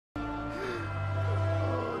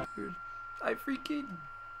I freaking...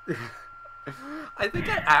 I think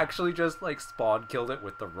I actually just, like, spawn killed it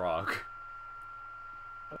with the rock.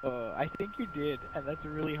 I think you did, and that's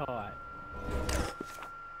really hot.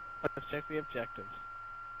 Let's check the objectives.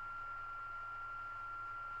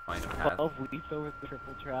 Find a path. 12 leaps over the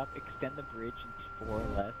triple trap, extend the bridge into 4 or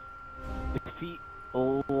less. Defeat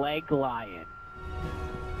Leg Lion.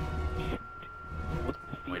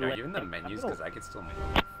 Wait, are you in the menus? Because I could still move.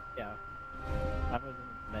 Yeah. I was in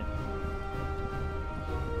the menu.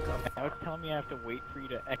 Now it's telling me I have to wait for you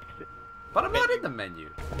to exit. But I'm not in the menu.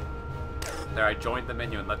 There, I joined the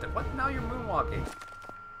menu and left it. What? Now you're moonwalking.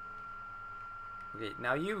 Okay,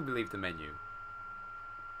 now you leave the menu.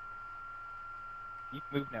 You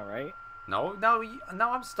can move now, right? No, now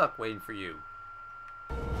I'm stuck waiting for you.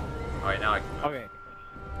 Alright, now I can move. Okay.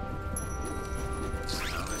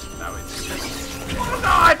 Now it's... Oh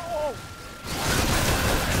god! Oh.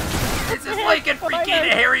 This is like in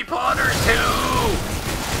freaking Harry Potter 2!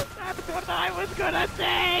 That's what I was gonna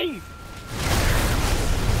say!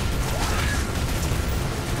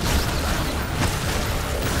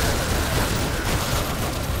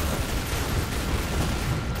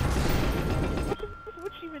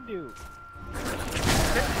 What'd she even do?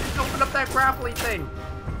 Just open up that grappling thing!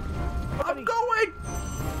 I'm going!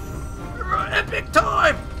 Epic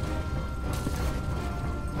time!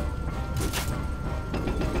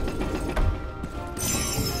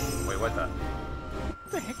 Wait, what the?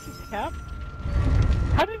 What the heck just happened?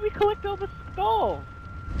 How did we collect all the skulls?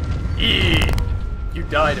 You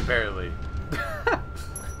died apparently.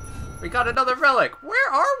 We got another relic.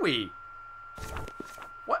 Where are we?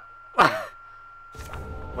 What?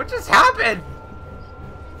 What just happened?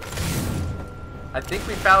 I think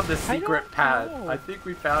we found the secret path. I think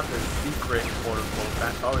we found the secret quote-unquote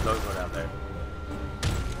path. Oh, those go down there.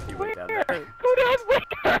 You went down there. Go down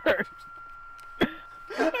where?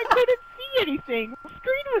 I couldn't see anything. The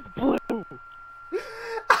screen was blue.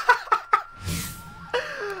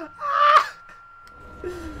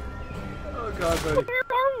 Oh god, buddy. Where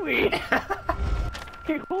are we?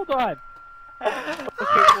 Okay, hold on.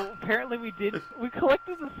 Okay, well, apparently we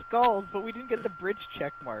collected the skulls, but we didn't get the bridge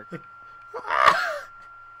check mark.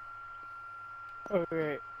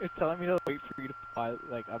 Okay, it's telling me to wait for you to pause,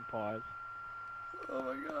 like unpause. Oh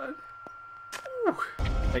my god.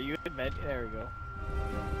 Are you in med? There we go.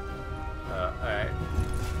 Alright.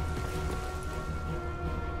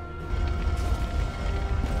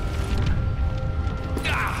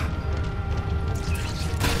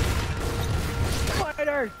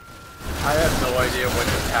 Fighters! I have no idea what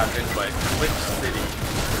just happened, but which city?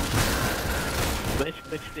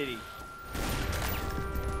 Which city?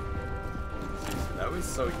 That was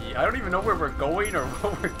so heat. I don't even know where we're going or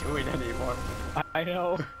what we're doing anymore. I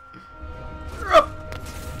know.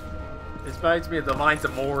 This reminds me of the Mines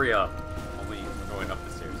of Moria. Only we're going up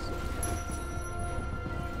the stairs.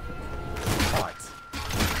 What?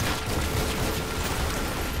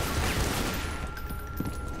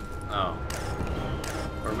 Oh.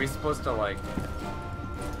 Are we supposed to, like,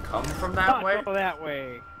 come from that way? Go that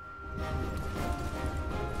way.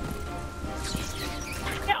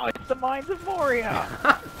 Now it's the Mines of Moria!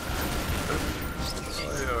 I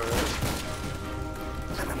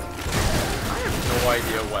have no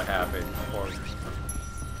idea what happened. Or...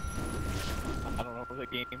 I don't know if the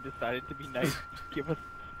game decided to be nice to give us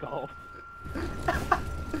skulls.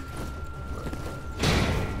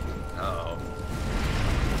 Uh-oh.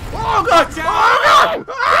 Oh god! Oh god!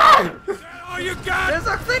 Ah! Oh, you got! There's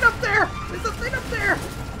a thing up there! There's a thing up there!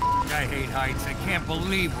 I hate heights. I can't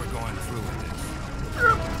believe we're going through with this.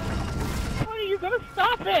 When are you gonna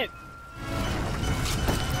stop it?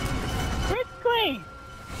 Quickly!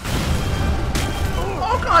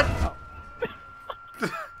 Oh god!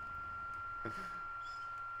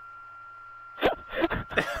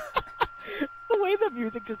 The way the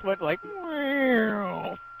music just went like,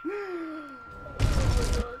 wow.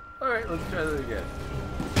 Alright, let's try that again.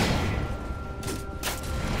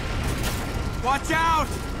 Watch out!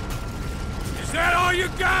 Is that all you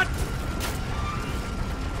got?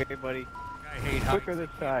 Okay, buddy. I hate heights. Quicker this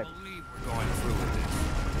time. I can't believe we're going through with this.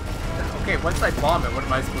 Okay, once I bomb it, what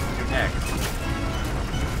am I supposed to do next?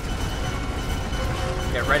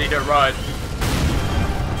 Get ready to run.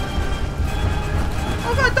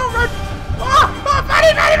 Oh god, don't run! Oh,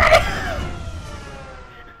 buddy!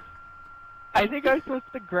 I think I'm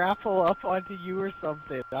supposed to grapple up onto you or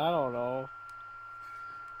something. I don't know.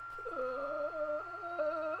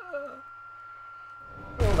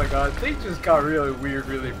 Oh my god, things just got really weird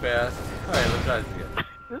really fast. Alright, let's try this again.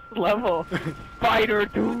 This level, Spider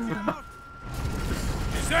Doom.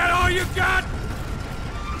 Is that all you got?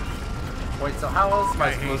 Wait, so how else am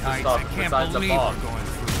I supposed to stop besides a bomb?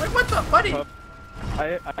 Wait, what the, buddy?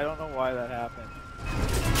 I don't know why that happened.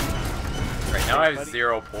 Right now I have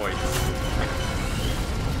 0 points.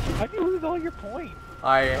 How'd you lose all your points?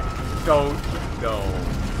 I don't know.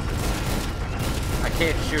 I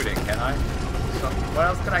can't shoot it, can I? So what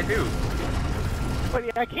else can I do?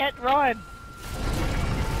 But I can't run.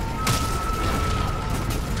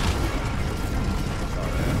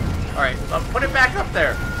 Alright, put it back up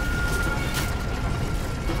there.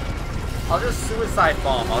 I'll just suicide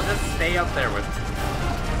bomb. I'll just stay up there with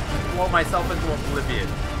blow myself into oblivion.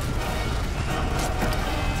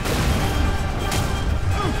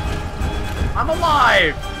 I'm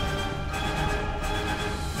alive!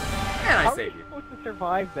 And I saved you. How are you supposed to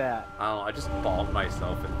survive that? I don't know, I just bombed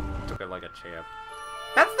myself and took it like a champ.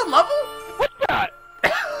 That's the level? What's that?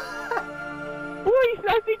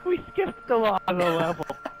 I think we skipped a lot of the level.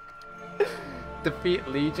 Defeat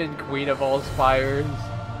Legion, Queen of all Spires.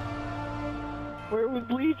 Where was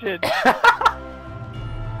Legion?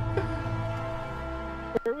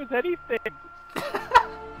 Where was anything?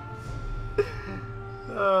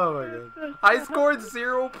 Oh my god. I scored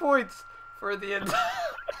 0 points for the entire...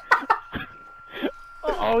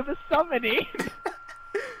 Uh-oh, the summoning!